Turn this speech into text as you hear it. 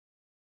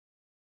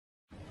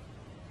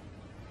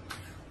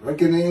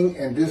reckoning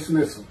and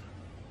dismissal.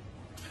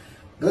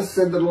 Thus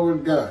said the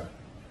Lord God,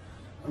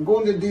 I'm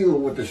going to deal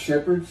with the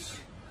shepherds.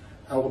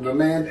 I will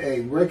demand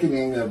a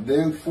reckoning of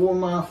them for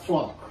my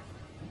flock,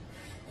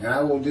 and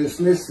I will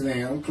dismiss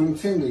them from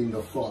tending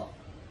the flock.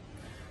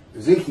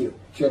 Ezekiel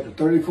chapter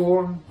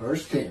 34,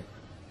 verse 10.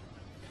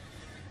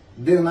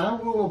 Then I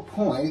will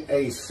appoint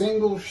a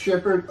single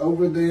shepherd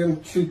over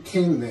them to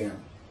tend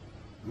them,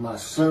 my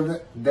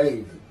servant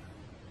David.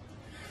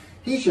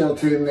 He shall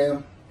tend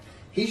them.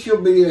 He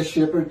shall be a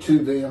shepherd to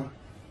them.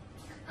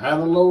 I,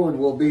 the Lord,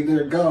 will be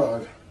their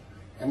God,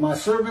 and my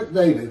servant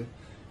David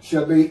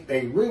shall be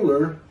a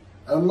ruler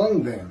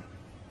among them.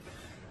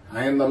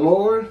 I am the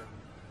Lord,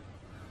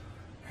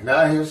 and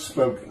I have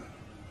spoken.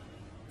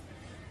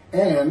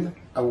 And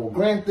I will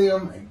grant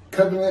them a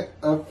covenant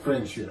of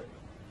friendship.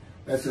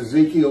 That's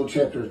Ezekiel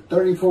chapter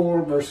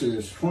 34,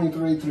 verses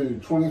 23 through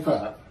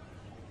 25.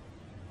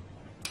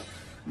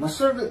 My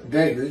servant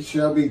David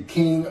shall be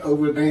king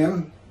over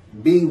them,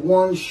 be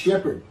one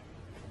shepherd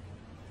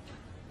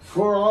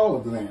for all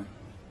of them.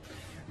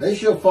 They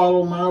shall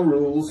follow my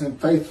rules and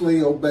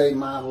faithfully obey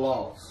my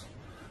laws.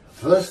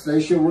 Thus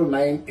they shall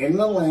remain in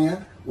the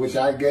land which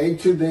I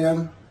gave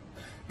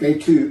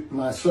to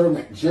my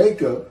servant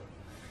Jacob,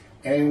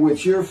 and in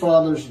which your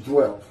fathers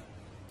dwelt.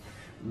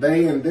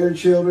 They and their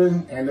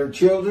children and their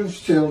children's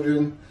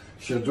children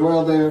shall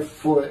dwell there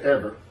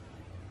forever,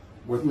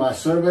 with my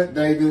servant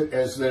David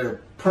as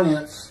their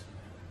prince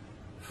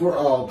for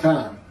all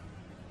time.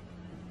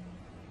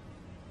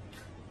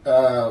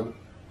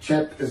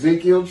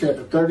 Ezekiel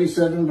chapter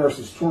 37,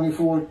 verses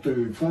 24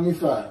 through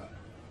 25.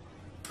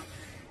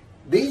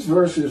 These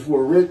verses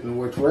were written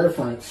with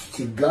reference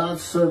to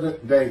God's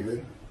servant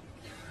David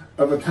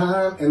of a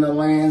time in the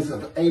lands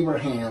of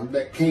Abraham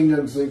that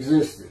kingdoms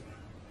existed.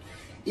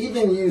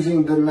 Even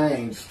using the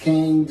names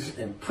kings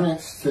and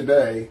prince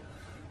today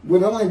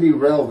would only be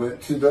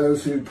relevant to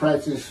those who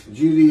practice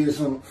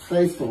Judaism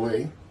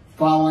faithfully,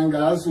 following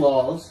God's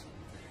laws,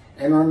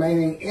 and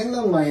remaining in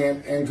the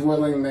land and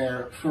dwelling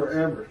there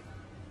forever.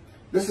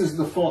 This is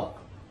the flock.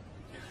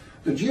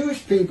 The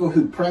Jewish people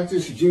who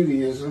practice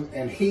Judaism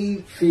and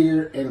heed,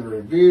 fear, and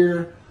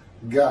revere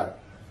God.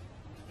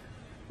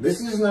 This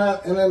is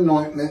not an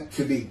anointment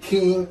to be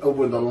king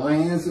over the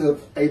lands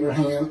of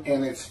Abraham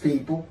and its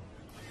people.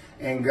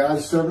 And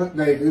God's servant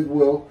David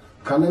will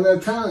come in a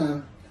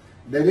time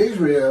that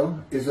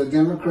Israel is a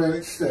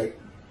democratic state.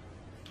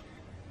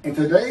 In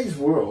today's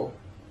world,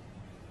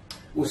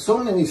 with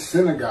so many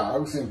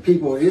synagogues and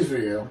people of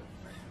Israel,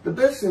 the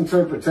best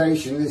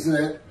interpretation is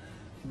that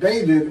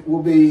David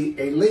will be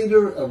a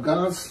leader of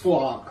God's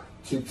flock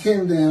to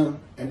tend them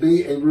and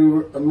be a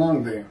ruler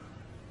among them.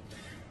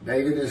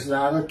 David is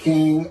not a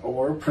king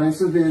or a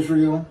prince of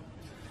Israel,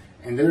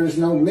 and there is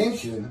no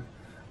mention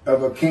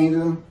of a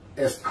kingdom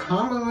as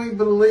commonly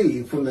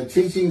believed from the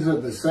teachings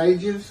of the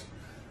sages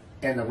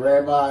and the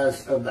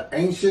rabbis of the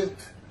ancient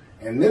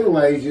and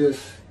Middle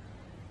Ages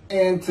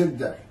and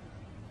today.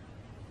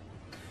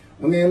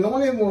 When the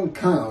Anointed One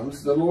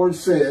comes, the Lord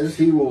says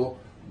he will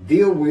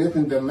deal with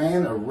and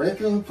demand a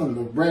reckoning from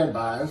the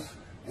rabbis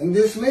and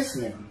dismiss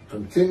them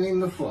from tending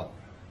the flock.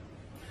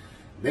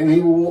 Then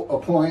he will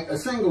appoint a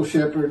single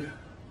shepherd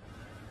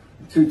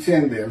to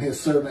tend them, his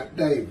servant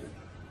David.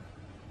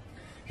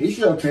 He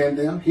shall tend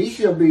them. He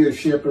shall be a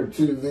shepherd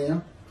to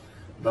them.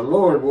 The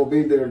Lord will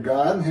be their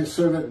God, and his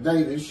servant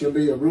David shall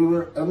be a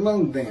ruler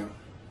among them.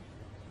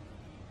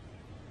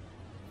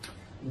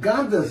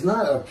 God does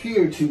not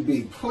appear to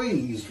be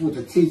pleased with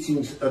the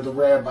teachings of the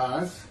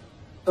rabbis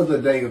of the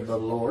day of the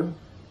Lord,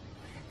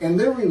 and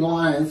their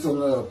reliance on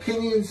the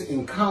opinions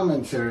and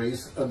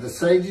commentaries of the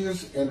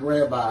sages and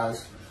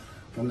rabbis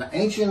from the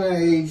ancient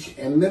age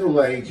and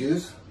Middle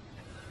Ages,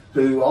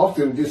 who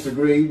often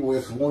disagreed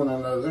with one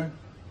another.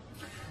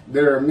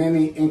 There are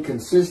many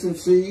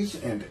inconsistencies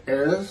and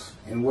errors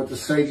in what the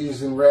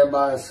sages and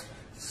rabbis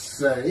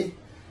say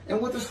and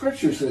what the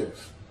scripture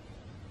says.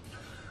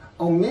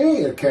 On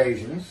many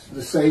occasions,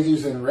 the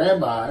sages and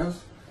rabbis,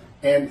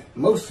 and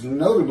most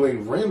notably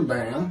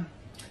Rambam,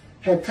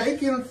 have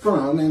taken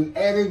from and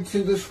added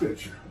to the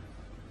scripture.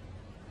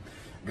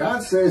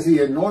 God says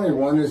the Anointed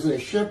One is a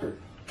shepherd,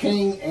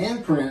 king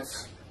and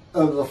prince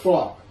of the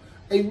flock,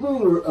 a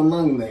ruler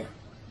among them.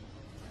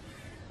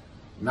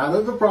 Not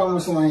of the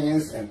promised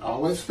lands and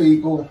all its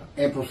people,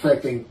 and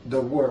perfecting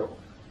the world.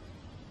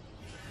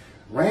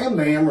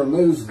 Rambam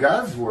removes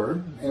God's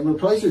word and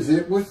replaces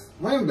it with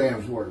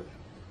Rambam's word.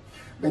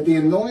 But the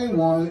Anointed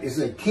One is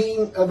a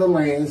king of the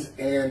lands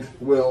and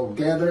will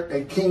gather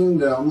a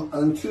kingdom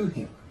unto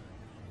him.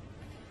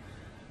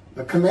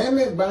 The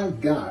commandment by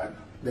God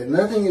that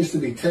nothing is to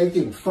be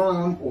taken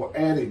from or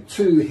added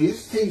to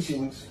his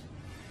teachings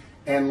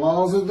and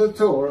laws of the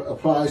Torah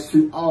applies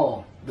to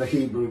all the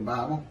Hebrew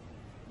Bible,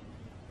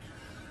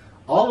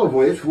 all of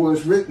which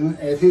was written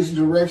at his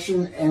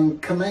direction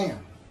and command,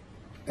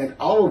 and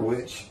all of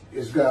which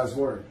is God's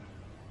word.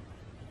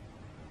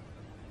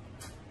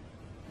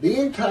 The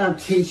entire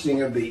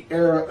teaching of the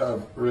era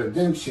of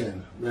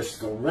redemption,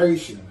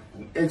 restoration,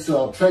 and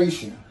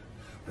exaltation,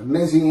 the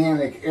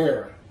Messianic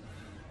era,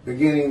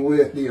 beginning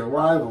with the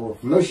arrival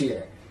of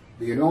Moshiach,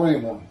 the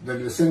anointed one, the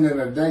descendant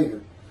of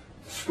David,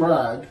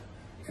 described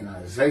in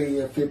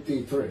Isaiah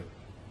 53.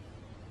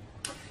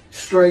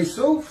 Stray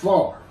so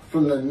far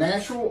from the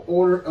natural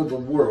order of the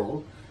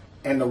world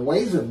and the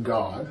ways of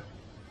God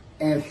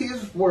and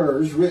his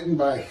words written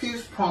by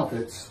his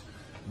prophets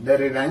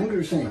that it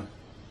angers him.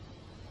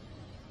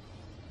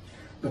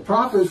 The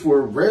prophets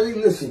were rarely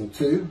listened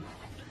to,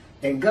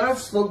 and God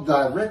spoke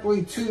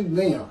directly to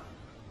them,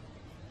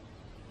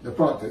 the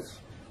prophets,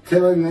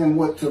 telling them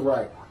what to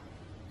write.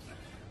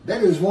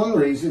 That is one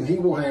reason he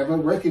will have a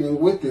reckoning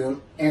with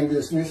them and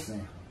dismiss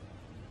them.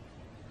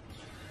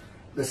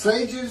 The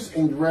sages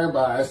and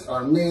rabbis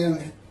are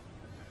men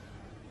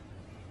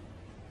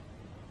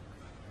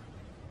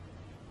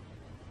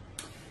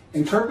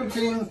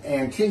interpreting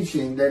and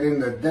teaching that in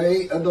the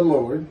day of the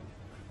Lord,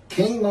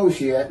 King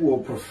Moshiach will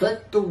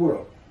perfect the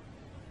world.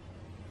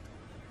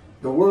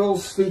 The world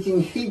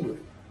speaking Hebrew,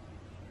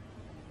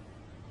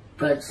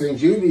 practicing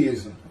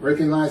Judaism,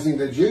 recognizing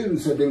the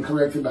Jews have been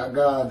corrected by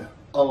God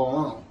all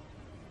along,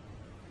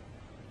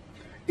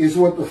 is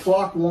what the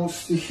flock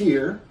wants to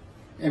hear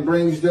and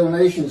brings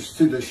donations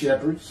to the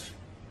shepherds.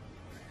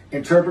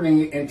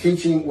 Interpreting and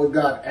teaching what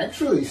God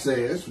actually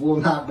says will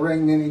not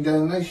bring any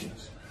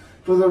donations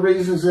for the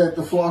reasons that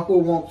the flock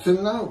will want to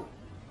know.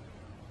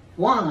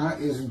 Why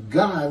is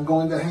God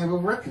going to have a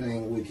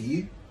reckoning with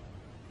you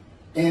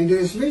and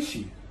dismiss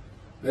you?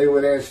 They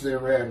would ask their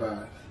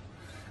rabbis.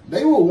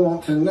 They will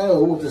want to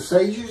know what the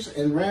sages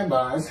and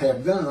rabbis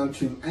have done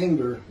to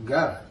anger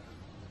God.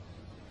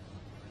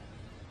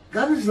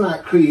 God is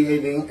not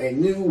creating a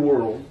new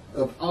world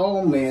of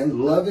all men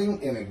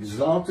loving and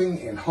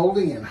exalting and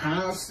holding in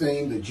high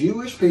esteem the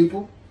Jewish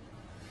people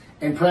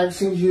and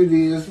practicing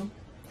Judaism,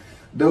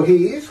 though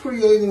he is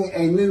creating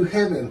a new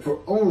heaven for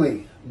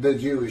only the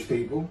Jewish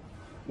people,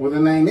 where the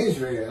name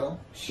Israel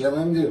shall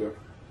endure.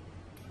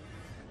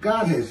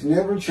 God has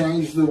never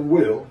changed the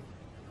will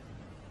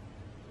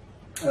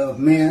of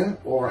men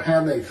or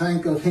how they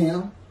think of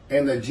him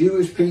and the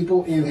Jewish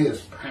people in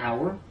his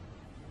power.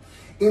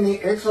 In the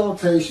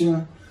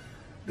exaltation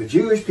the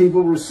Jewish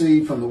people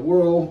receive from the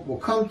world will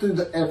come through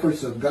the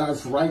efforts of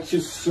God's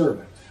righteous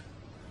servant,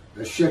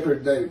 the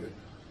shepherd David,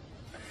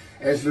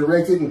 as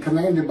directed and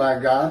commanded by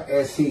God,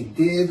 as he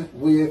did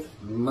with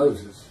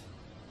Moses.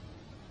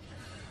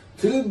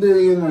 2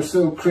 billion or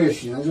so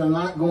Christians are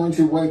not going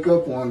to wake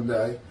up one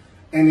day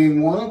and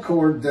in one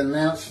accord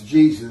denounce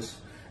Jesus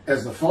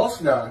as the false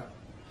God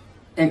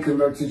and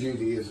convert to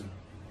Judaism.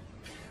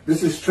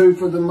 This is true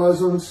for the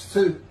Muslims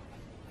too.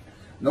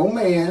 No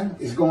man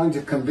is going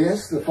to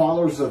convince the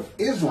followers of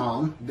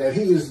Islam that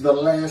he is the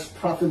last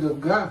prophet of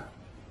God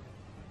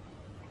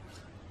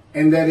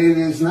and that it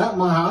is not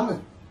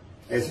Muhammad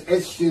as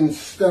etched in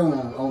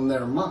stone on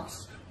their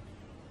mosque.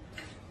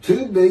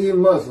 2 billion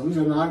Muslims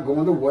are not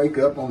going to wake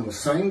up on the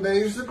same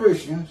day as the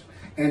Christians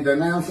and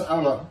denounce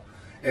Allah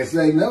as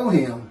they know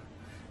him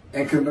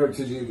and convert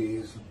to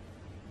Judaism.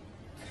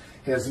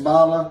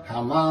 Hezbollah,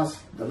 Hamas,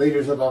 the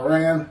leaders of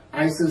Iran,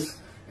 ISIS,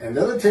 and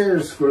other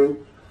terrorist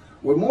groups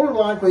would more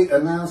likely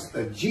announce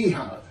a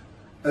jihad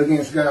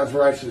against God's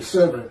righteous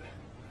servant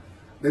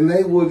than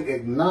they would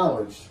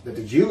acknowledge that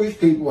the Jewish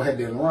people had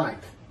been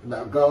right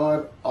about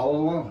God all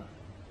along.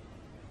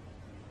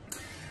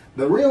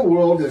 The real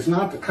world is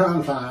not the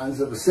confines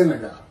of a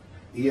synagogue,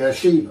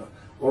 yeshiva,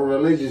 or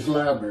religious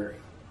library.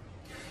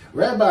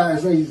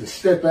 Rabbis need to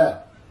step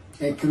out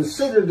and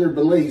consider their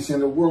beliefs in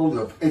the world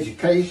of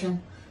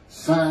education,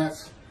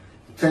 science,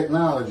 and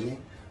technology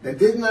that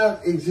did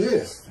not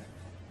exist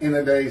in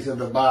the days of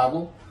the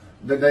Bible,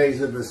 the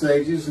days of the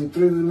sages, and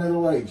through the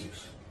Middle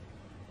Ages.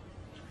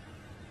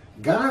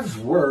 God's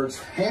words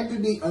had to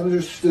be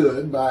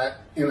understood by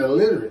an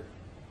illiterate,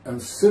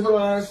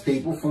 uncivilized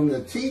people from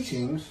the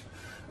teachings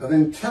of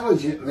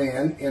intelligent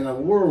men in a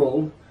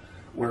world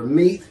where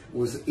meat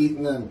was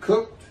eaten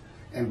uncooked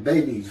and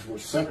babies were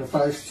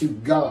sacrificed to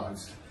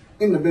gods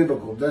in the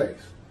biblical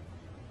days.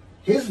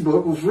 His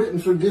book was written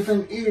for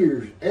different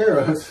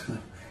eras,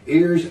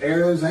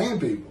 and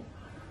people.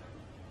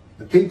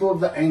 The people of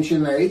the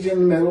ancient age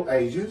and the Middle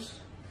Ages,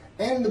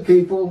 and the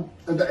people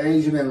of the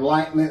age of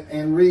enlightenment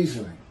and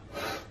reasoning,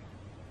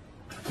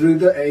 through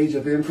the age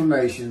of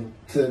information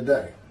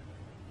today.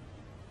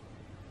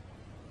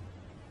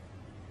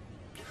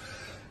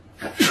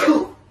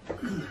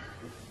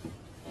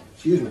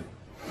 Excuse me.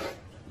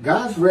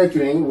 God's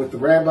reckoning with the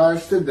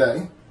rabbis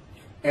today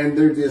and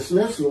their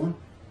dismissal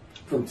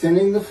from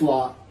tending the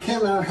flock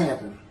cannot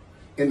happen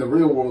in the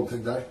real world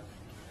today.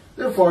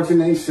 There are far too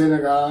many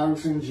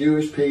synagogues and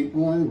Jewish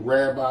people and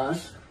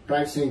rabbis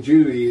practicing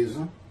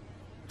Judaism.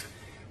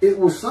 It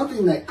was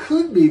something that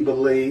could be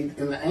believed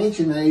in the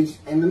ancient age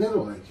and the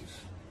Middle Ages.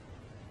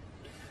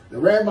 The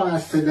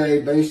rabbis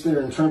today base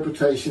their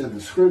interpretation of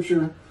the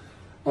scripture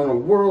on a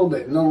world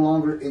that no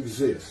longer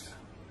exists,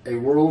 a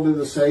world of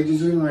the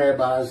sages and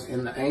rabbis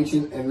in the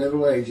ancient and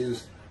Middle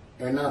Ages,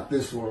 and not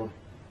this world.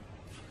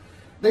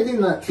 They do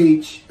not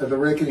teach of the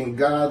reckoning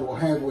God will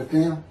have with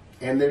them,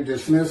 and their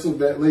dismissal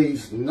that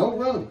leaves no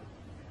room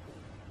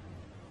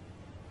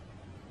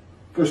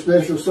for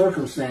special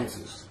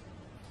circumstances.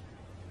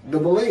 The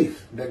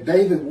belief that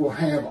David will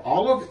have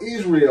all of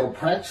Israel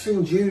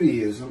practicing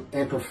Judaism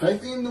and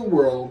perfecting the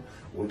world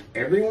with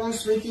everyone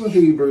speaking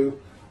Hebrew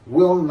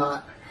will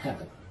not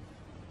happen.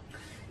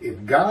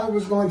 If God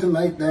was going to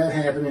make that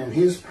happen in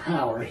his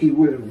power, he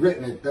would have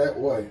written it that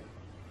way.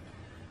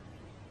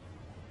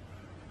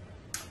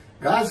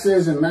 God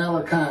says in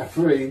Malachi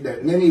 3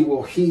 that many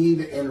will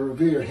heed and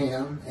revere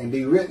him and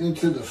be written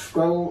into the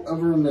scroll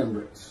of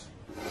remembrance,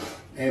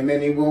 and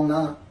many will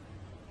not.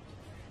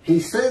 He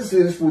says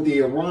this with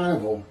the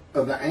arrival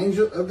of the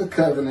angel of the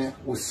covenant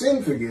with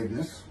sin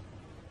forgiveness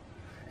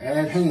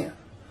at hand.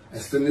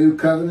 That's the new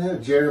covenant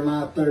of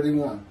Jeremiah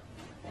 31.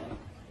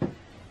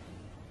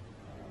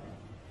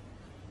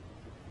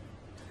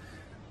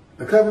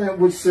 The covenant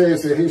which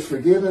says that his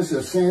forgiveness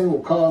of sin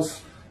will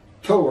cause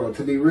Torah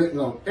to be written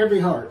on every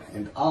heart,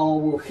 and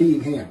all will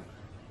heed him.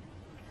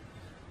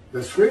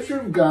 The scripture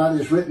of God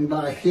is written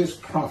by his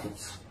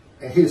prophets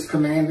at his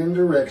command and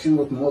direction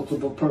with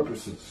multiple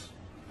purposes,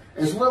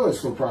 as well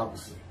as for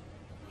prophecy.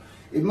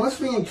 It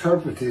must be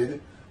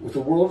interpreted with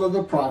the world of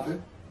the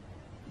prophet,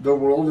 the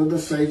world of the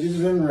sages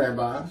and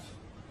rabbis,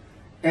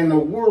 and the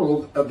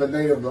world of the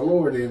day of the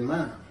Lord in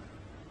mind.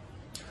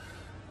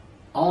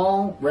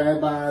 All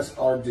rabbis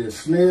are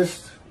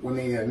dismissed when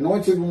the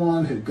anointed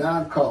one who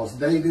God calls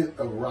David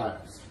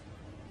arrives.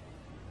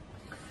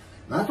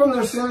 Not from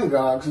their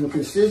synagogues and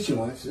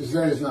constituents, as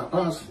that is not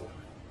possible.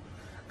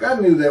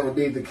 God knew that would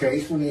be the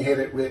case when he had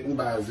it written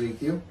by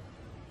Ezekiel.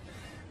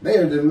 They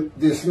are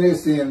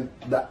dismissed in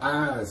the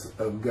eyes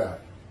of God.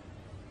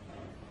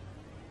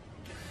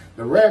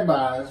 The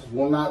rabbis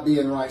will not be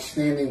in right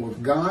standing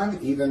with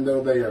God, even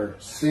though they are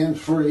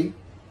sin-free,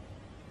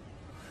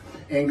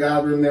 and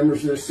God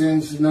remembers their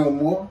sins no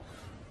more,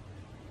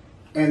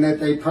 and that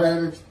they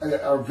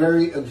are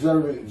very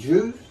observant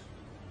Jews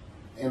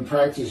and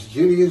practice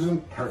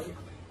Judaism perfectly.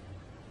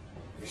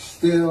 They're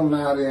still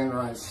not in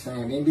right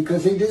standing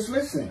because he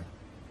dismissed them.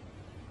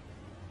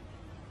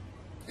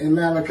 In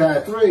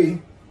Malachi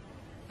 3,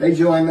 they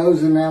join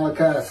those in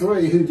Malachi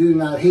 3 who do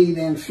not heed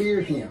and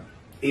fear him,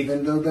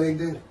 even though they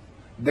do.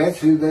 That's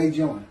who they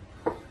join.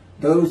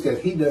 Those that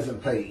he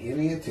doesn't pay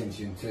any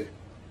attention to,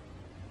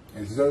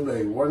 as though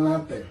they were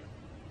not there.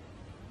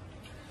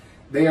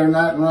 They are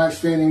not in right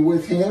standing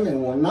with him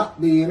and will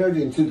not be entered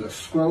into the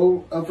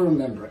scroll of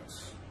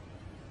remembrance.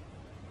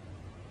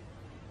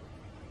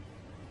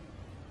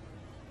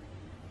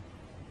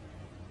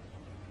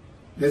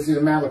 This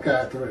is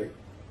Malachi 3.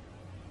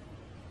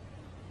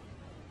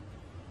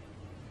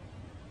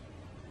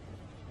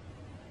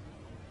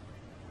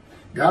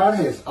 God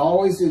has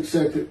always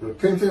accepted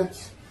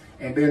repentance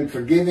and been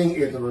forgiving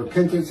if the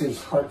repentance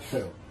is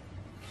heartfelt.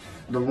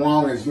 The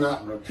wrong is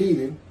not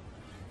repeated,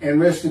 and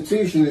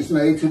restitution is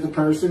made to the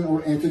person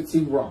or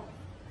entity wrong.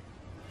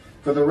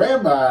 For the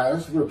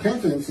rabbis,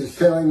 repentance is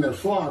telling their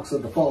flocks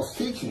of the false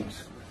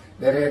teachings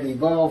that have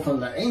evolved from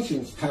the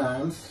ancient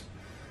times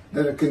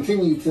that are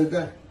continued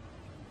today.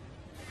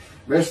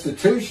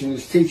 Restitution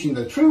is teaching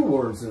the true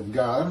words of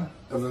God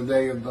of the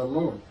day of the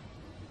Lord.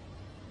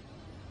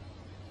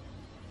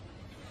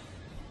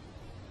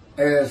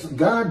 As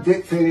God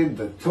dictated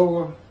the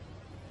Torah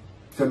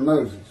to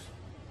Moses,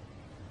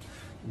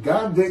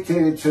 God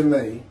dictated to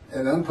me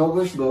an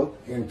unpublished book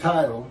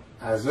entitled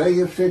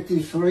Isaiah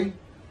 53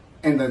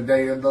 and the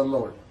Day of the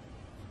Lord.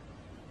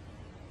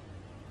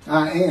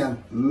 I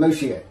am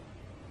Moshiach.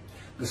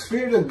 The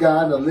Spirit of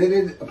God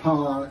alighted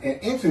upon and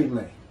entered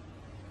me,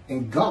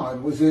 and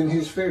God was in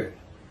his spirit.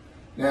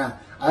 Now,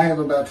 I have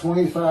about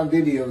 25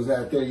 videos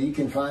out there. You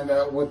can find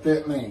out what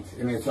that means,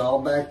 and it's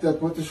all backed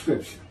up with the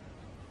scripture.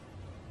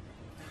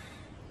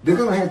 They're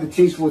going to have to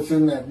teach what's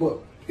in that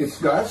book. It's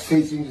God's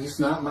teachings, it's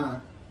not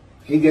mine.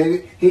 He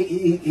gave it,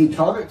 he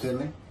taught it to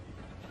me.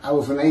 I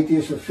was an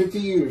atheist for 50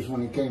 years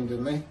when it came to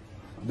me,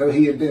 though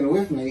he had been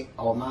with me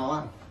all my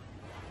life.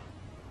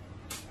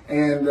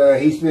 And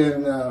he's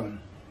been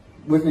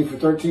with me for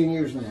 13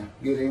 years now,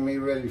 getting me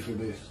ready for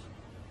this.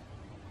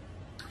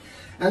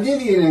 I'll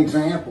give you an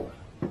example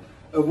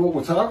of what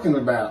we're talking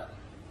about.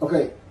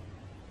 Okay,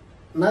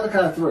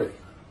 Malachi 3.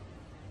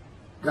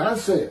 God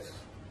says,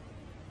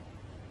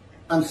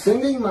 I'm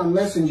sending my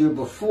messenger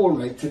before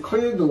me to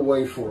clear the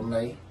way for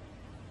me,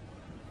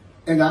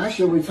 and I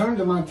shall return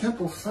to my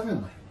temple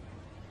suddenly.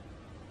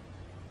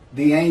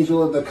 The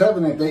angel of the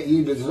covenant that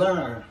you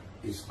desire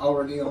is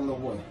already on the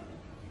way.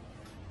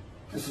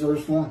 That's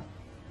verse 1.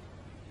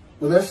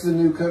 Well, that's the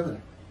new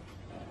covenant.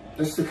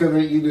 That's the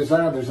covenant you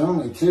desire. There's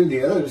only two.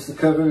 The other is the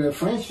covenant of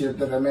friendship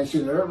that I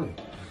mentioned earlier.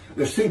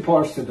 There's two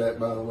parts to that,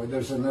 by the way.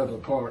 There's another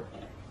part.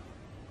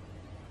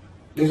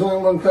 There's only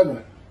one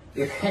covenant.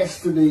 It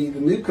has to be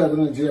the new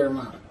covenant of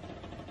Jeremiah.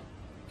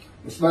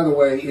 Which, by the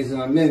way, is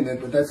an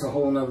amendment, but that's a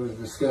whole other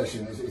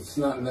discussion. It's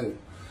not new.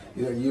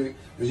 You know,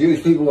 the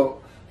Jewish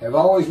people have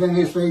always been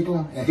his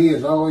people, and he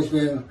has always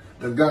been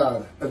the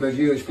God of the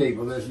Jewish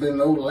people. There's been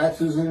no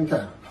lapses in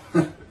time.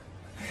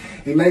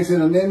 He makes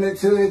an amendment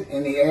to it,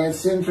 and he adds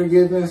sin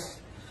forgiveness,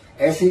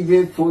 as he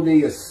did for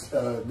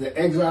the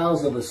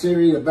exiles of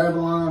Assyria,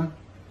 Babylon.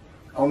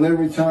 on their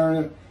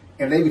return,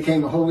 and they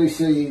became a holy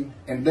seed,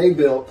 and they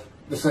built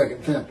the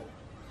second temple.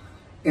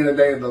 In the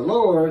day of the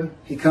Lord,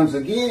 he comes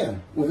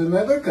again with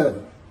another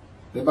covenant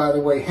that, by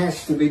the way,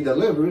 has to be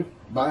delivered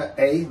by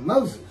a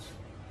Moses.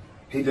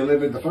 He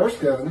delivered the first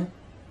covenant.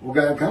 Well,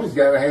 God comes,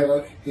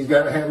 he's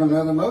got to have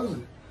another Moses.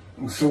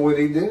 So what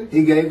did he do?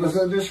 He gave us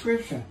a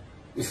description.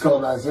 It's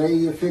called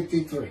Isaiah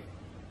 53.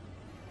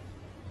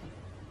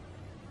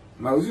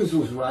 Moses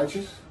was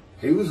righteous.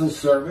 He was a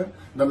servant.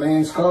 The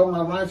man's called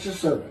my righteous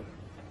servant.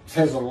 It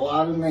has a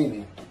lot of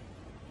meaning.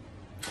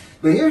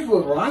 But here's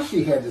what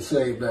Rashi had to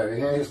say about it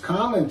in his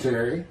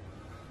commentary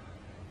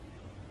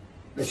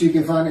that you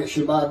can find at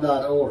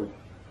Shabbat.org.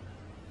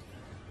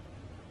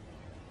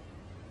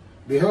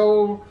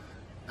 Behold,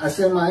 I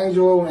send my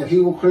angel, and he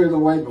will clear the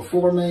way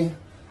before me.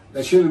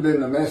 That should have been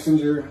the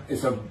messenger.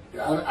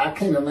 I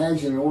can't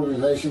imagine an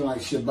organization like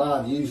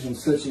Shabbat using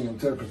such an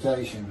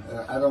interpretation.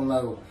 I don't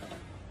know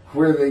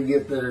where they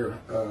get their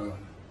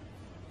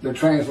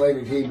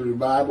translated Hebrew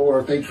Bible, or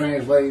if they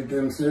translate it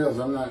themselves.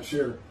 I'm not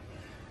sure.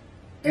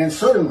 And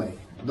certainly,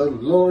 the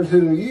Lord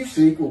whom you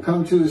seek will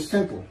come to his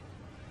temple.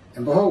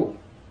 And behold,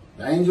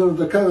 the angel of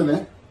the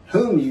covenant,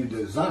 whom you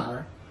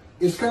desire,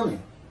 is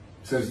coming,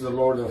 says the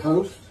Lord of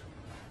hosts.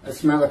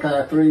 That's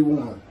Malachi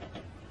 3:1.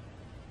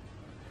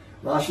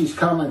 Rashi's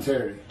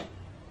commentary.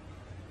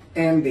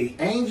 And the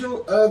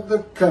angel of the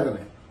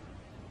covenant.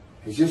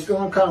 He's just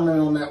going to comment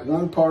on that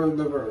one part of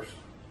the verse.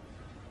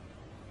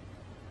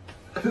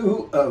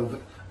 Who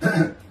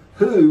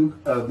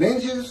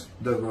avenges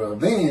the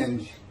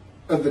revenge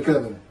of the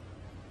covenant.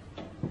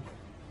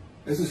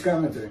 This is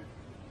commentary.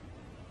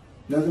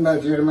 Nothing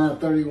about Jeremiah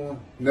 31.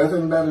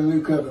 Nothing about a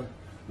new covenant.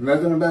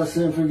 Nothing about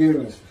sin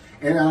forgiveness.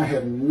 And I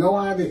have no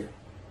idea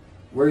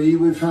where you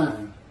would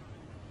find.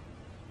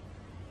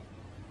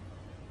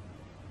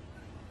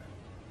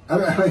 I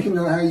don't even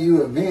know how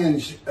you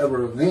avenge a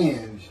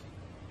revenge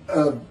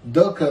of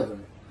the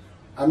covenant.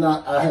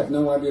 I have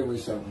no idea what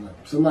he's talking about.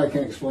 Somebody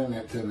can explain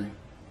that to me.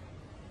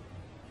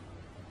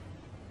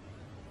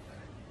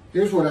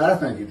 Here's what I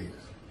think it is.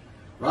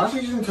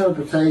 Rashi's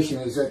interpretation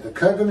is that the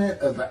covenant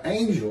of the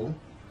angel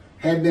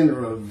had been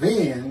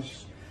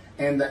revenged,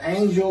 and the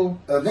angel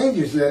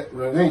avenges that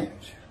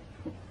revenge.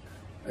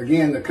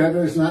 Again, the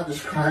covenant is not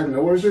described,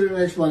 nor is there an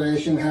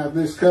explanation how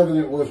this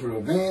covenant was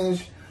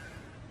revenged,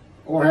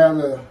 or how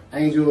the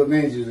angel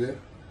avenges it.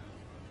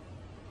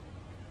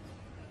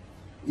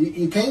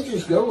 You can't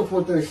just go with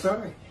what they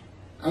say.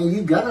 I mean,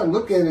 you got to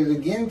look at it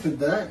again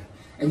today,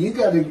 and you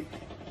got to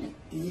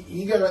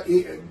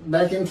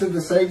back into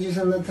the sages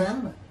and the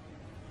Talmud.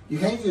 You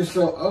can't just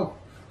say, "Oh,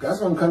 God's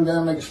going to come down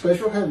and make a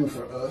special heaven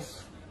for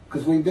us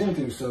because we've been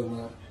through so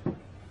much."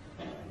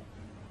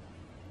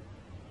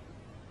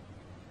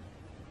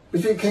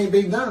 But it can't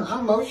be done.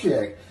 I'm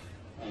Moshiach.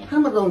 How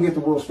am I going to get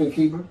the world to speak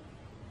Hebrew?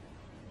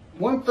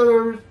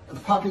 1/3 of the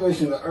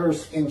population of the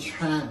earth in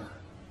China.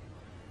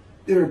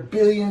 There are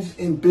billions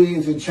and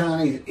billions of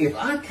Chinese. If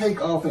I take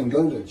off and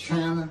go to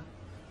China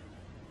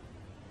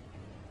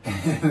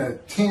and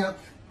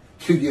attempt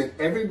to get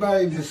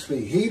everybody to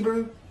speak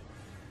Hebrew,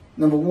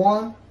 number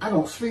one, I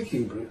don't speak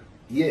Hebrew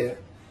yet.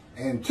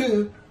 And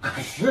two,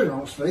 I sure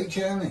don't speak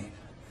Chinese.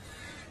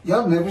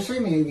 Y'all never see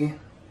me again.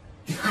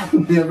 I'll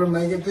never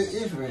make it to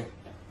Israel.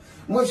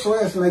 Much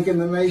less making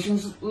the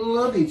nations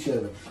love each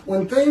other.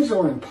 When things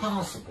are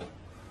impossible,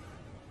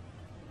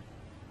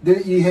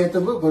 then you have to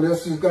look, what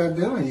else is God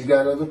doing? He's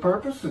got other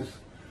purposes.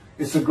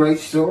 It's a great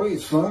story.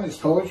 It's fun. It's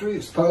poetry.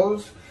 It's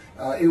prose.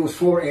 It was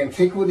for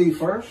antiquity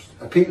first,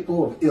 a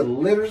people of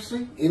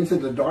illiteracy into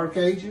the Dark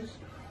Ages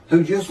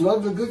who just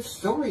loved a good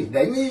story.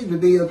 They needed to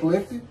be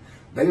uplifted.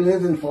 They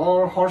lived in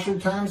far harsher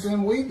times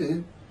than we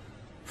did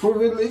for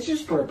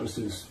religious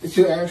purposes,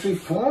 to actually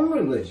form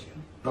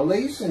religion,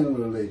 beliefs in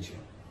religion,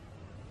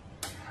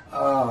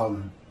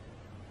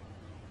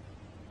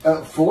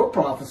 for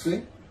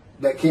prophecy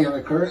that can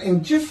occur,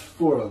 and just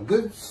for a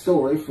good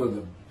story for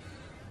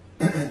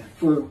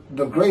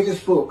the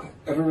greatest book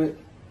ever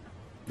written,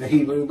 the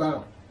Hebrew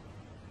Bible.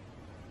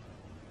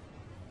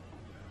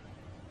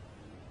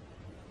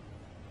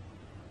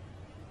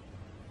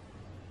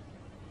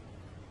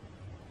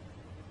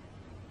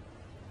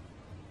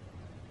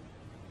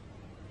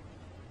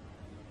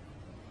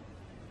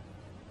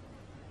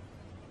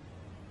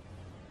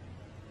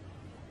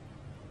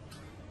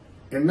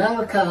 In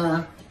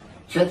Malachi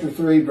chapter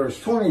 3, verse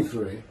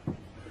 23,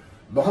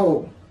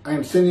 behold, I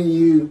am sending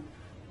you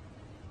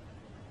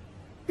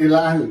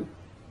Elijah.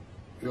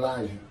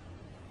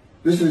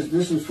 This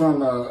is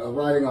from a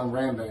writing on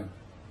Rambam,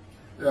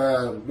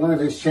 one of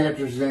his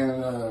chapters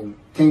in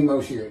King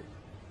Moshiach.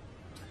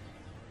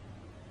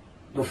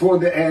 Before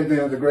the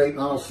advent of the great and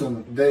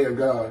awesome day of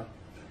God,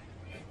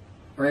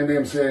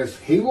 Rambam says,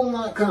 he will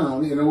not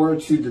come in order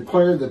to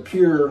declare the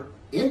pure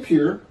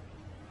impure,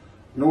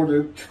 nor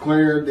to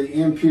declare the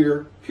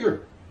impure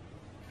pure.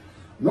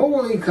 Nor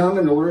will he come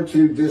in order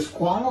to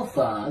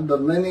disqualify the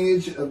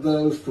lineage of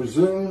those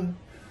presumed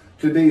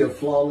to be of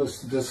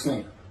flawless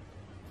descent,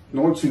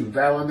 nor to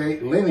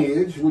validate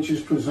lineage which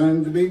is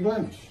presumed to be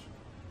blemished.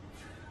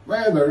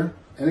 Rather,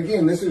 And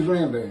again, this is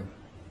Rambam.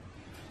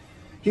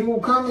 He will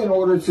come in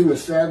order to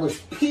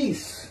establish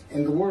peace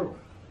in the world.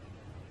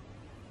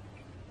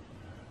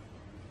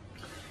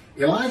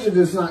 Elijah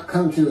does not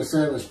come to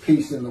establish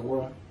peace in the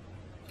world,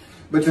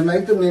 but to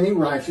make the many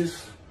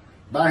righteous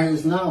by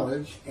his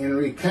knowledge in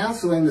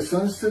reconciling the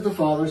sons to the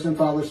fathers and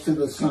fathers to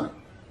the son.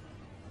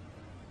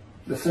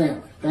 The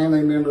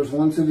family members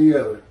one to the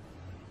other,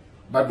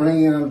 by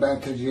bringing them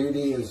back to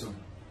Judaism,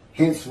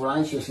 hence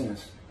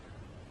righteousness.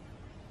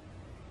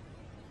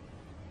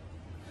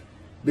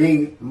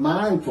 Being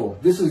mindful,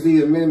 this is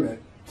the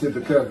amendment to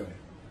the covenant.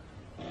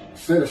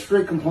 Instead of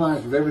strict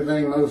compliance with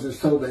everything Moses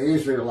told the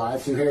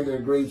Israelites who had to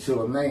agree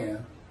to a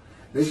man,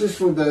 this is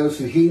for those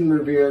who heed and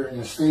revere and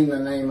esteem the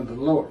name of the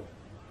Lord.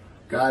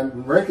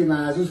 God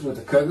recognizes with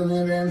the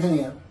covenant in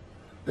hand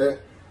that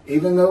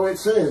even though it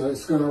says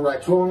it's going to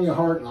write Torah in your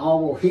heart and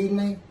all will heed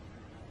me,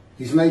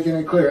 he's making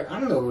it clear,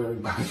 I know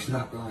everybody's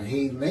not going to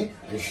heed me.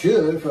 They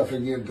should if I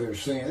forgive their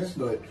sins,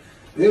 but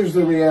there's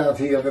the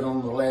reality of it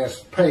on the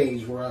last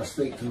page where I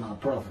speak to my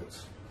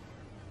prophets.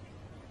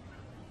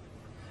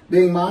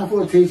 Being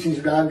mindful of teachings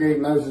God gave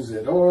Moses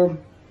at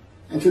Oreb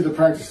and to the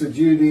practice of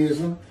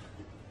Judaism,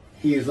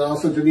 he is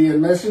also to be a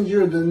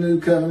messenger of the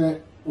new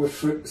covenant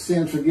with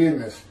sin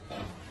forgiveness.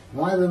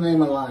 Why the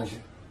name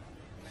Elijah?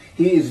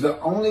 He is the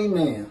only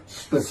man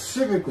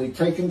specifically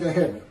taken to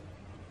heaven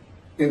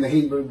in the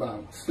Hebrew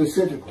Bible.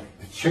 Specifically,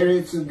 the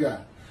chariots of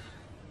God.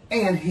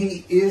 And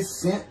he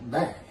is sent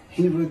back.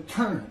 He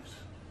returns.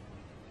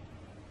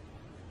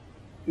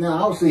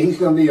 Now, obviously, he's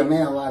going to be a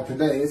man like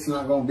today. It's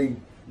not going to be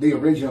the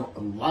original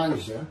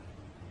Elijah.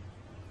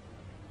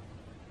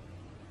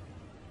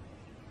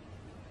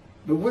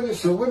 But what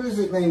does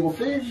it mean? Well,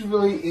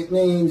 figuratively, it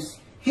means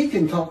he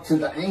can talk to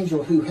the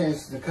angel who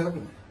has the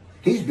covenant.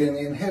 He's been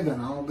in heaven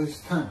all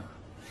this time.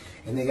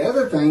 And the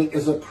other thing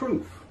is a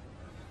proof.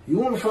 You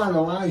want to find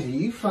Elijah,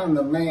 you find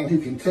the man who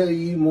can tell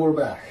you more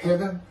about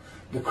heaven,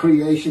 the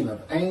creation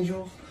of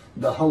angels,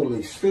 the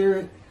Holy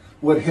Spirit,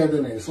 what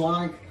heaven is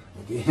like,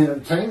 what the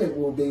entertainment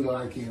will be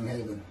like in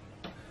heaven.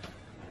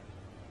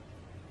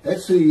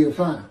 That's who you'll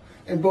find.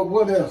 But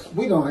what else?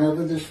 We don't have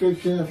a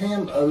description of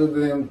him other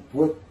than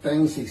what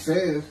things he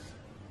says.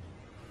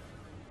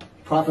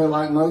 Prophet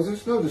like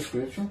Moses, no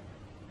description.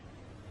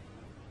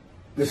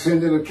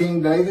 Descendant of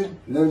King David,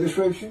 no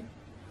description.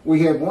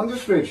 We have one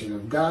description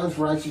of God's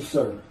righteous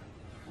servant.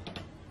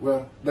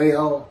 Well, they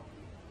all,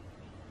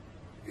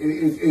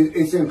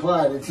 it's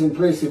implied, it's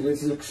implicit,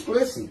 it's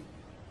explicit.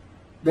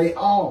 They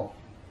all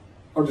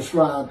are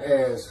described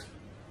as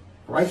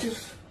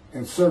righteous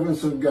and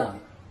servants of God.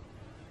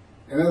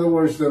 In other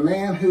words, the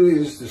man who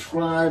is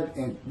described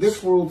in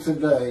this world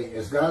today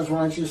as God's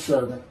righteous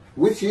servant,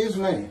 which is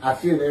me, I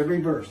fit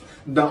every verse.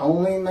 The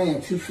only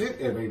man to fit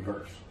every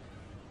verse.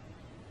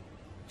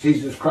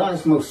 Jesus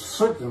Christ most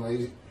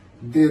certainly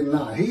did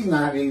not. He's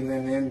not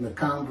even in the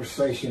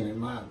conversation, in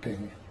my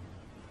opinion.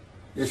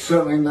 It's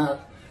certainly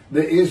not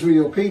the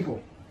Israel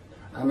people.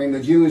 I mean,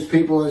 the Jewish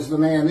people is the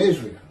man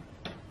Israel.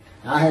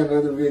 I have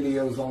other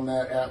videos on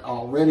that out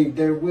already.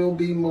 There will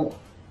be more.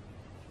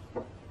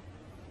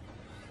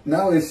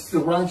 No, it's the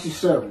righteous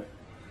servant.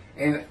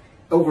 And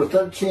over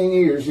 13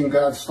 years in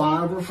God's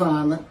fire of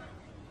refinement,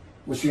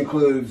 which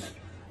includes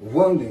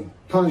wounding,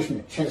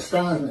 punishment,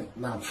 chastisement,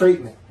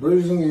 maltreatment,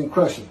 bruising, and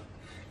crushing,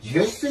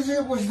 just as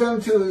it was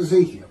done to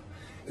Ezekiel.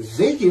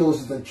 Ezekiel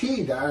is the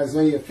key to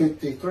Isaiah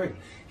 53.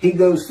 He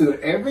goes through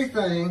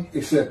everything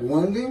except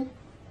wounding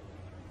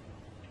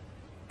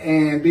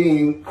and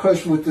being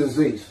crushed with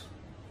disease.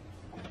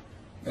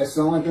 That's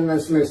the only thing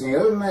that's missing.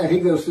 Other than that, he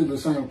goes through the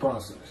same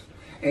process.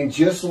 And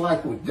just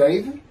like with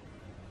David,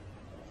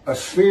 a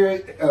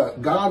spirit,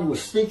 God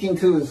was speaking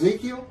to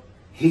Ezekiel.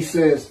 He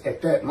says,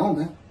 at that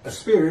moment, a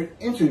spirit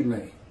entered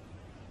me.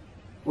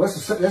 Well,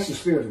 that's the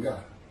Spirit of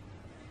God.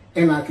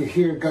 And I could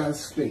hear God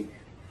speak.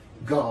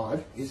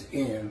 God is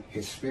in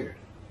his Spirit.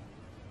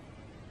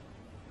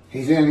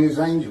 He's in his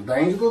angel. The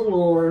angel of the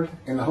Lord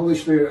and the Holy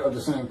Spirit are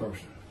the same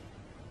person.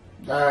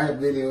 I have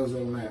videos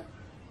on that.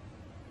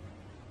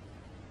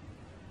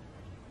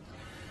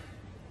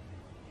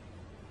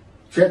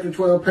 Chapter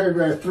 12,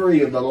 paragraph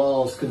 3 of the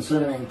laws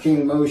concerning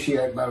King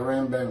Moshiach by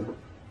Rambam.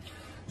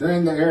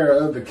 During the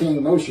era of the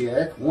King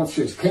Moshiach, once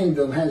his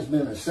kingdom has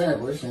been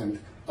established and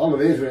all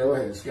of Israel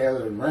has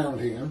gathered around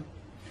him,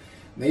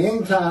 the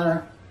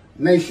entire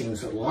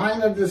nation's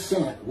line of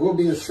descent will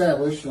be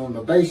established on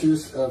the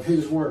basis of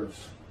his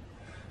words,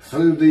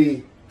 through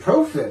the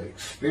prophetic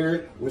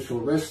spirit which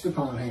will rest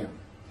upon him.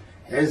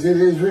 As it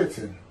is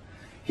written,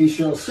 he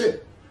shall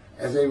sit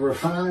as a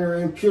refiner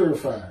and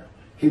purifier.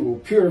 He will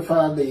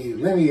purify the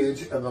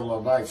lineage of the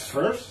Levites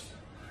first,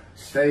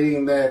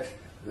 stating that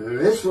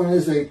this one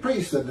is a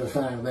priest of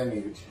defined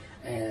lineage,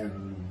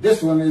 and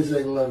this one is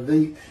a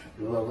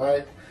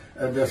Levite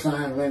of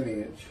defined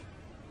lineage.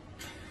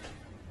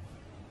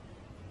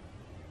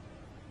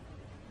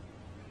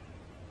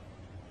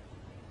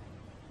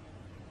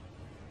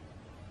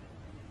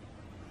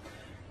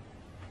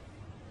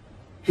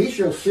 He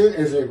shall sit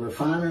as a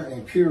refiner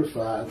and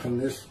purifier, from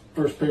this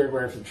first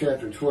paragraph of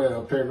chapter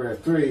 12, paragraph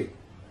 3,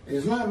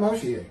 is not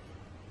Moshiach.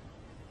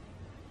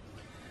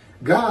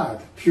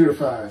 God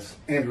purifies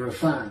and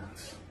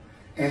refines.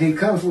 And he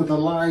comes with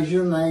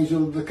Elijah, an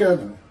angel of the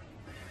covenant.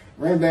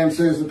 Rambam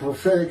says the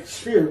prophetic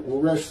spirit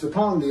will rest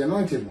upon the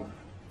anointed one.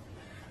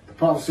 The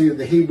prophecy of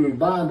the Hebrew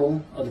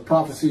Bible are the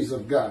prophecies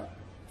of God.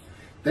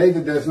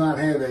 David does not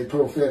have a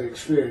prophetic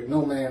spirit.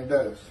 No man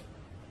does.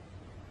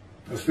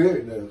 The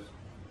Spirit does.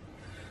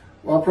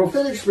 While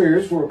prophetic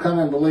spirits were a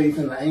common belief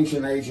in the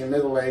ancient age and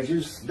Middle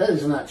Ages, that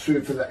is not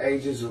true for the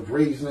ages of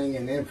reasoning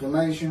and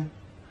information.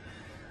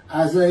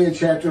 Isaiah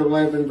chapter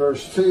 11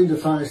 verse 2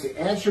 defines the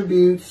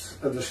attributes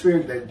of the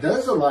Spirit that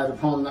does alight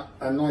upon the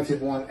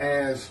anointed one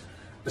as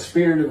a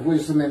spirit of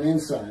wisdom and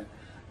insight,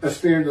 a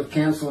spirit of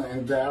counsel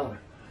and valor,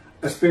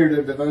 a spirit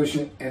of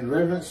devotion and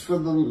reverence for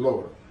the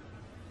Lord.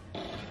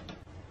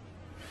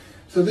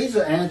 So these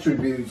are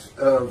attributes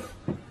of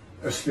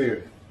a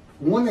spirit.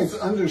 One that's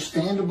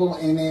understandable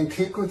in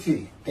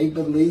antiquity. They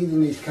believe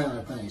in these kind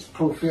of things.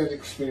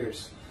 Prophetic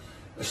spirits.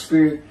 A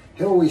spirit,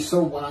 oh, he's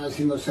so wise,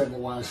 he must have a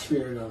wise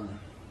spirit on him.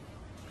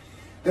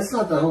 That's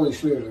not the Holy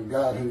Spirit of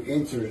God who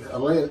entered,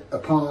 led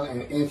upon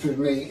and entered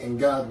me, and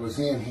God was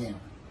in him.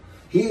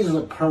 He is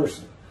a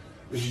person,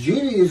 which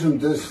Judaism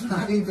does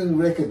not even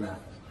recognize,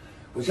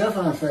 which I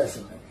find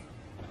fascinating,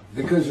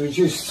 because there's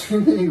just too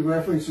many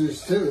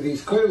references to it.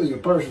 He's clearly a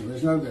person,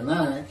 there's no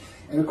denying,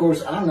 and of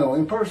course I know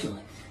him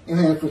personally, and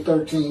have for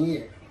 13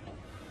 years.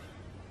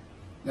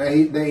 Now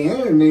they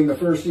entered me in the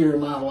first year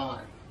of my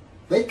life.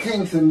 They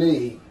came to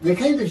me, they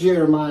came to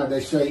Jeremiah,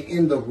 they say,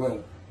 in the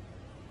womb.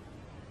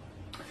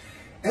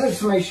 And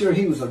just to make sure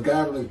he was a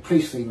godly,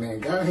 priestly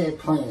man. God had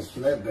plans for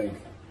that baby.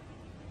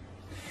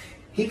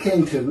 He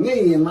came to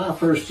me in my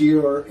first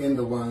year in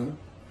the womb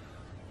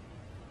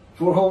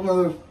for a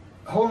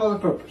whole nother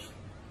purpose.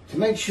 To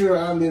make sure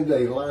I lived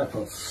a life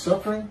of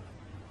suffering,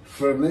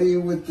 familiar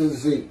with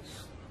disease,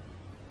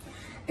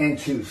 and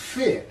to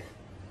fit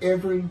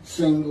every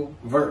single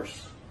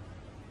verse.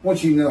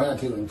 Once you know how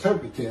to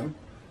interpret them,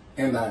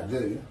 and I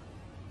do,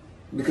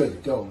 because he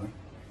told me,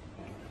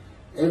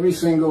 every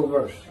single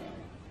verse,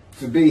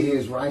 to be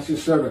his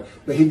righteous servant.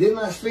 But he did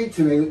not speak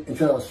to me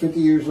until I was 50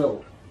 years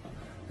old.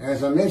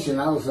 As I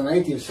mentioned, I was an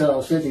atheist until I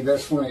was 50.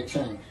 That's when it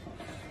changed.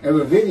 There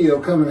was a video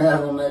coming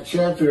out on that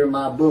chapter in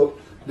my book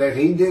that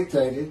he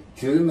dictated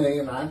to me,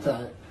 and I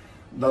typed,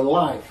 The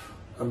Life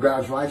of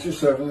God's Righteous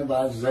Servant of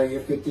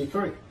Isaiah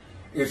 53.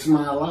 It's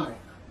my life.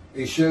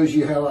 It shows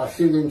you how I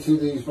fit into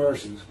these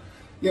verses.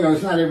 You know,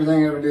 it's not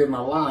everything I ever did in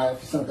my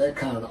life. It's not that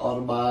kind of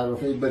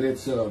autobiography, but it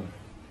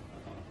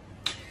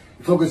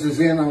focuses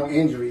in on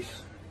injuries.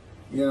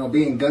 You know,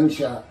 being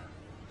gunshot,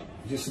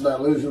 just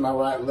about losing my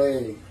right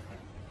leg,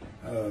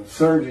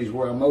 surgeries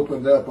where I'm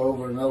opened up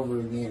over and over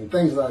again,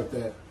 things like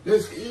that.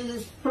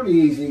 It's pretty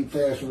easy,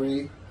 fast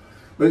read,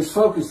 but it's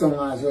focused on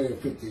Isaiah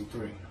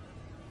 53.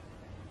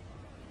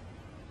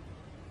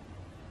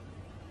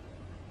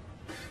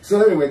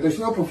 So anyway, there's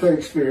no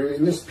prophetic spirit,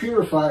 and this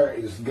purifier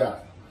is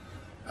God.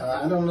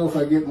 I don't know if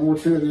I get more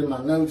to it in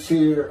my notes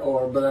here,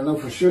 but I know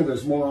for sure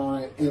there's more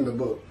on it in the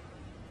book.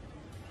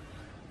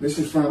 This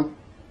is from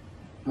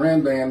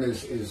Rambam.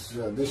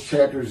 This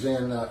chapter is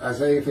in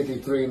Isaiah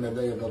 53 in the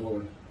day of the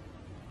Lord.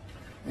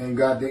 And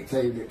God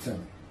dictated it to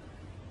me.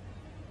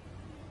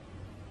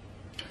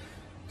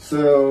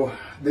 So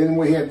then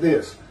we have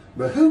this.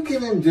 But who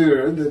can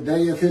endure the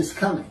day of his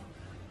coming?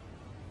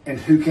 And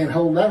who can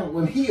hold out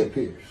when he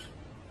appears?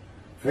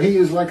 For he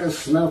is like a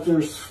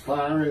smelter's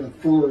fire and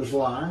fuller's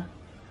lye.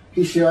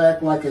 He shall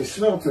act like a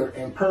smelter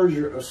and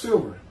purger of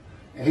silver.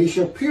 And he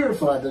shall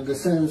purify the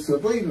descendants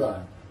of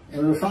Levi,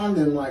 and refine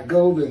them like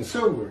gold and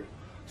silver,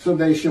 so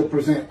they shall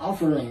present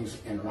offerings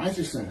in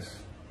righteousness.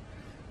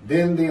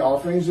 Then the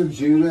offerings of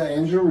Judah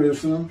and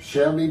Jerusalem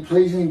shall be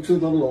pleasing to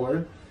the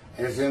Lord,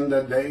 as in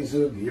the days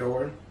of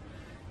yore,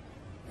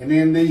 and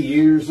in the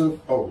years of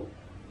old.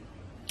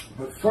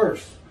 But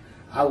first,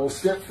 I will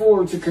step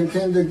forward to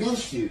contend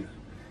against you,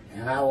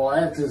 and I will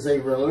act as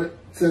a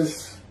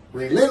relentless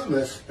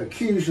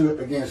accuser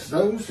against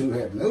those who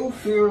have no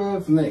fear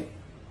of me.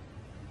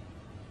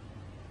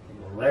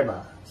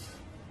 Rabbis.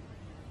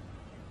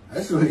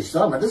 That's what he's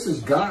talking about. This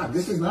is God.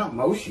 This is not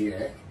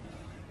Moshiach.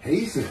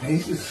 He's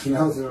a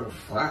smelter of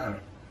fire.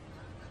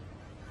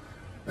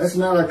 That's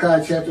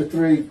Malachi chapter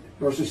 3,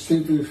 verses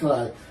 2 through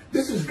 5.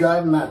 This is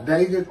God, not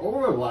David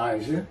or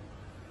Elijah.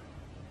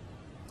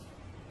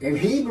 In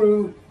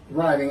Hebrew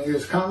writing, it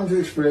is common to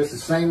express the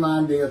same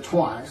idea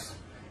twice,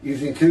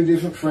 using two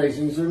different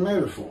phrasings or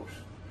metaphors.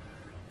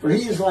 For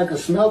he is like a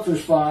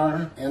smelter's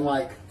fire, and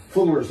like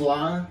fuller's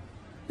lye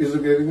is a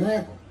good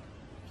example.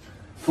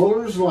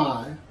 Fuller's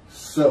lye,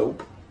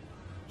 soap,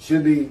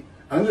 should be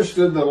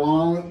understood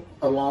along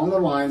the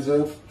lines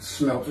of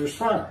smelter's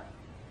fire.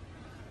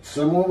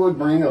 Someone would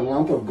bring a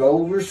lump of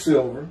gold or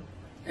silver,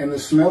 and the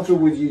smelter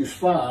would use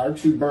fire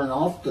to burn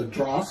off the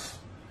dross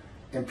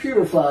and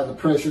purify the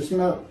precious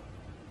metal.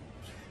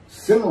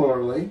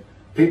 Similarly,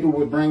 people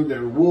would bring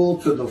their wool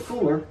to the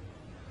fuller,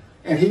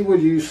 and he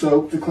would use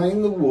soap to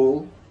clean the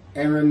wool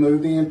and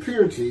remove the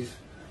impurities,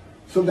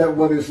 so that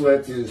what is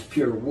left is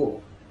pure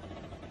wool.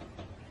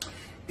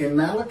 In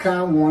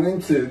Malachi 1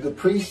 and 2, the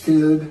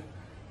priesthood,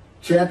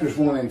 chapters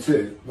 1 and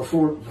 2,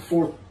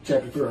 before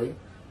chapter 3,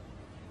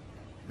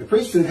 the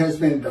priesthood has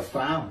been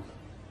defiled.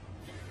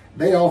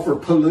 They offer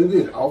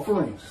polluted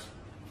offerings.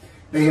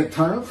 They have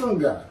turned from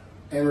God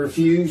and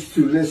refused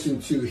to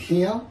listen to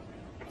Him,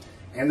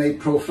 and they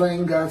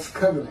profane God's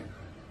covenant.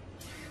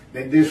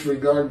 They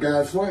disregard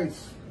God's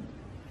ways.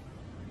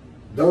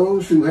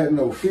 Those who have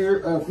no fear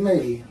of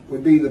me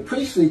would be the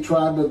priestly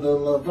tribe of the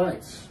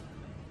Levites,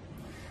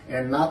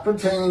 and not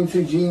pertaining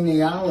to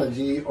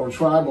genealogy or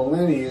tribal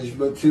lineage,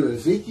 but to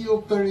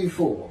Ezekiel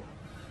 34.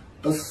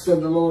 Thus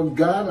said the Lord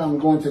God, I'm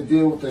going to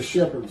deal with the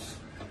shepherds.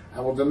 I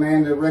will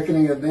demand a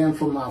reckoning of them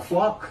from my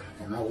flock,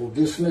 and I will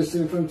dismiss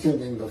them from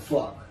tending the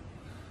flock.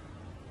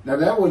 Now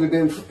that would have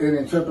been an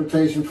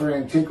interpretation for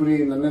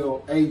antiquity in the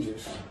Middle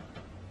Ages.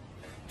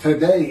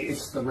 Today,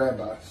 it's the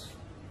rabbis.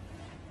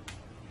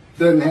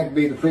 Doesn't have to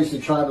be the priestly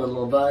tribe of the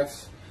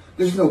Levites.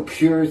 There's no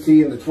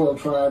purity in the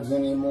 12 tribes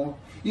anymore.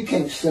 You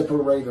can't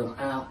separate them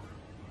out.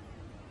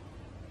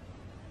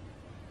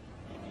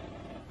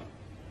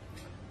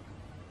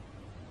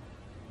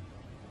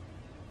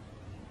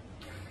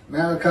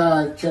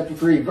 Malachi chapter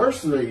 3,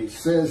 verse 3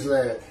 says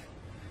that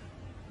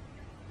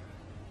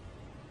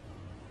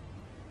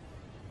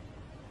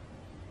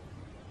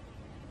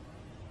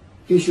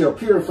He shall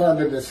purify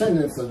the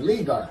descendants of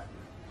Levi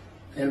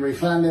and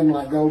refine them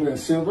like gold and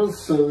silver,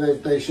 so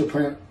that they shall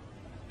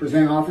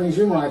present offerings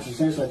in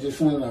righteousness. I just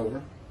went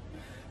over.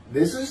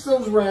 This is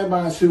those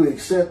rabbis who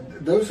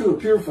accept, those who are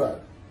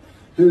purified,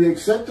 who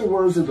accept the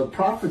words of the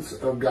prophets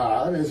of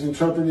God as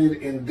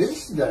interpreted in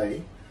this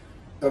day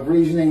of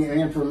reasoning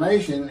and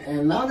information,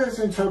 and not as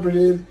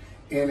interpreted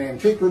in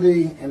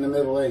antiquity and the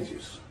Middle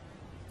Ages.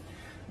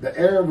 The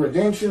era of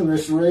redemption,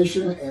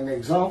 restoration, and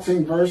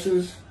exalting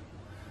verses,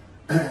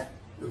 the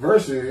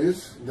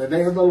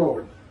day of the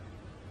Lord.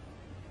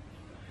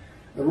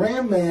 The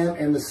Ramban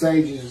and the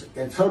sages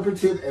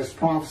interpreted as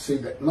prophecy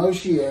that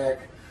Moshiach,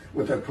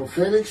 with a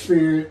prophetic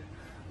spirit,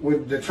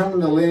 would determine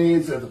the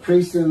lineage of the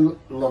priests and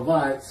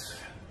Levites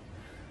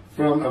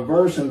from a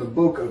verse in the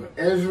book of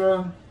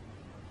Ezra,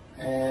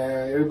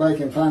 and everybody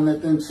can find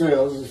that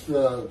themselves.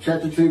 It's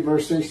chapter 2,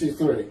 verse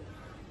 63.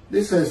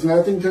 This has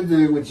nothing to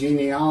do with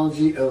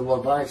genealogy of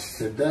Levites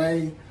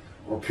today,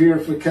 or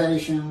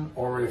purification,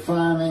 or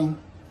refining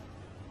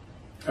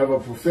of a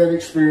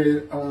prophetic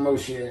spirit on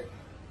Moshiach.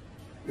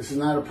 This is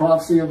not a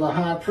prophecy of a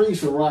high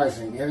priest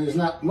arising. It is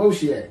not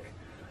Moshiach,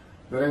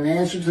 but an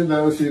answer to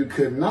those who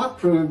could not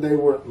prove they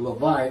were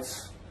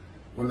Levites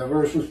when the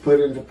verse was put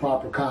into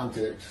proper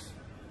context.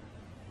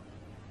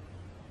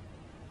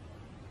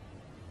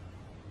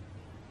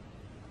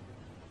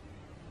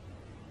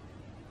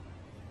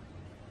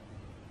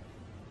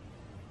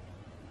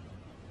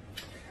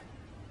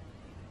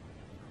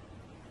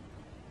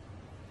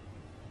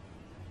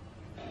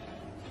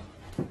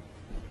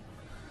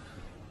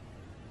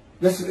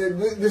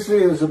 This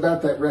video is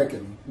about that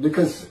reckoning,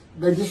 because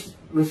they just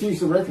refuse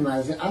to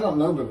recognize it. I don't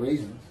know the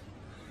reasons.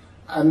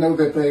 I know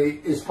that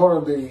it's part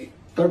of the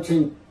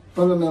 13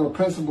 fundamental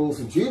principles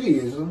of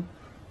Judaism,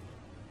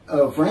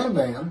 of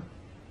Ramban,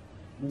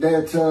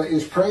 that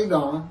is preyed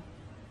on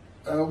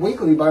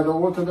weekly by the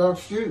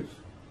Orthodox Jews,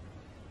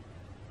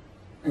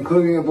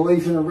 including a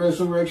belief in the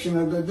resurrection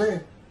of the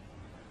dead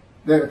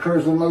that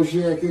occurs when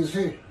Moshiach is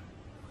here.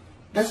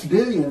 That's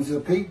billions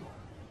of people.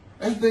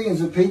 That's billions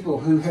of people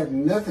who have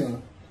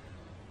nothing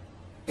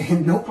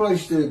and no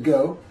place to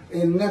go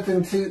and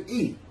nothing to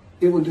eat.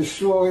 It would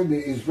destroy the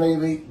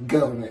Israeli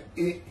government.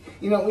 You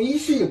know, when you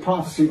see a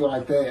prophecy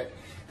like that,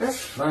 that's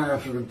fine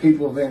for the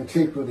people of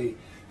antiquity,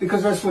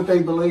 because that's what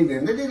they believed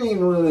in. They didn't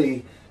even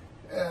really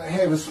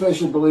have a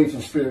special belief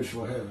in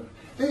spiritual heaven.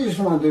 They just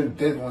wanted their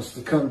dead ones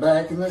to come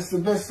back, and that's the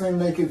best thing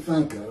they could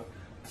think of.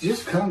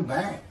 Just come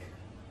back.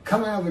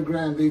 Come out of the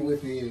ground and be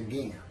with me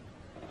again.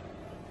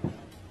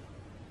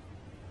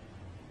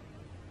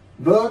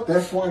 But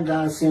that's why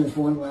God sends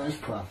one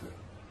last prophet,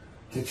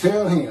 to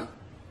tell him,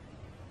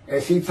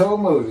 as he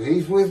told Moses,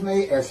 he's with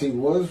me as he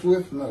was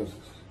with Moses.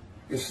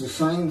 It's the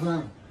same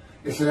thing.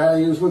 It's how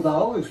he was with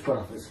all his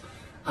prophets.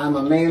 I'm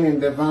a man in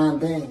divine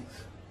beings.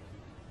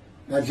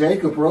 Now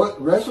Jacob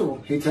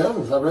wrestled, he tells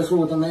us, I wrestle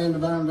with a man in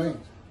divine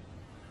beings.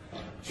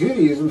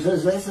 Judaism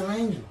says that's an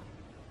angel.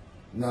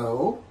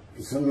 No,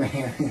 it's a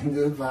man in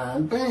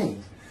divine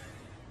beings.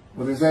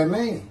 What does that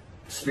mean?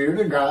 The Spirit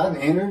of God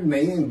entered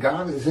me, and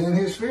God is in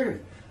his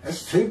spirit.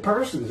 That's two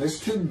persons. That's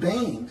two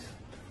beings.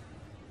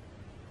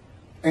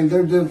 And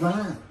they're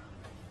divine.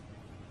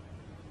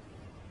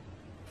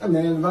 A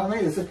man in divine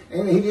beings.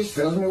 And he just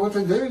tells me what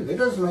to do. It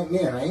doesn't make me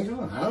an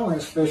angel. I don't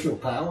have special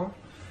power.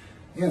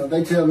 You know,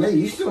 they tell me,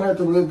 you still have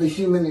to live the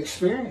human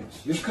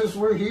experience. Just because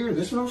we're here,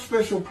 there's no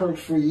special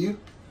perks for you.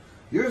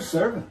 You're a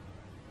servant.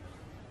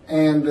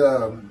 And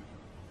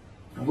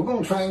we're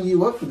going to train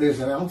you up for this,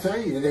 and I'll tell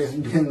you, there's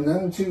been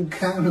none too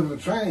kind of a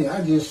training.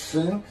 I just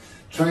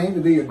trained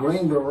to be a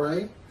Green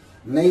Beret,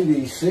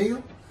 Navy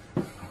SEAL,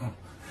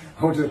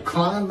 or to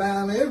climb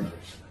Mount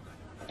Everest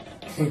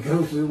and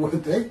go through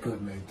what they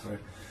put me through.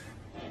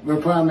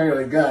 But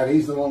primarily God,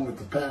 he's the one with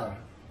the power.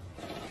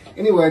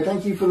 Anyway,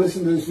 thank you for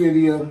listening to this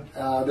video.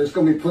 There's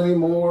going to be plenty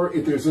more.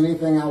 If there's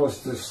anything I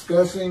was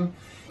discussing,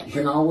 you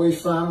can always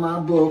find my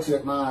books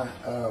at my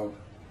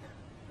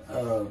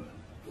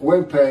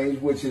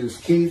webpage, which is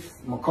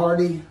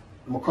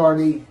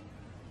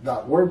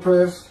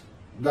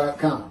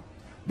keithmccarty.wordpress.com.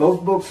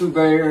 Both books are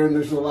there, and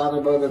there's a lot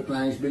of other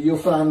things, but you'll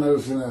find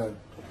those in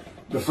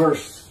the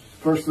first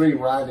three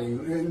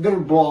writing. They're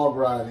blog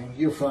writing.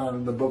 You'll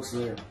find the books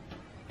there.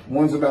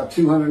 One's about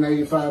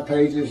 285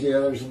 pages, the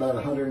other's about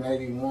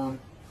 181.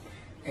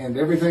 And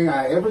everything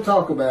I ever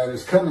talk about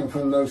is coming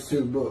from those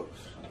two books,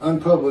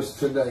 unpublished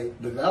to date.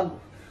 But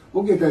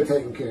we'll get that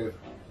taken care of.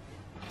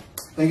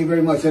 Thank you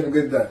very much. Have a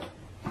good day.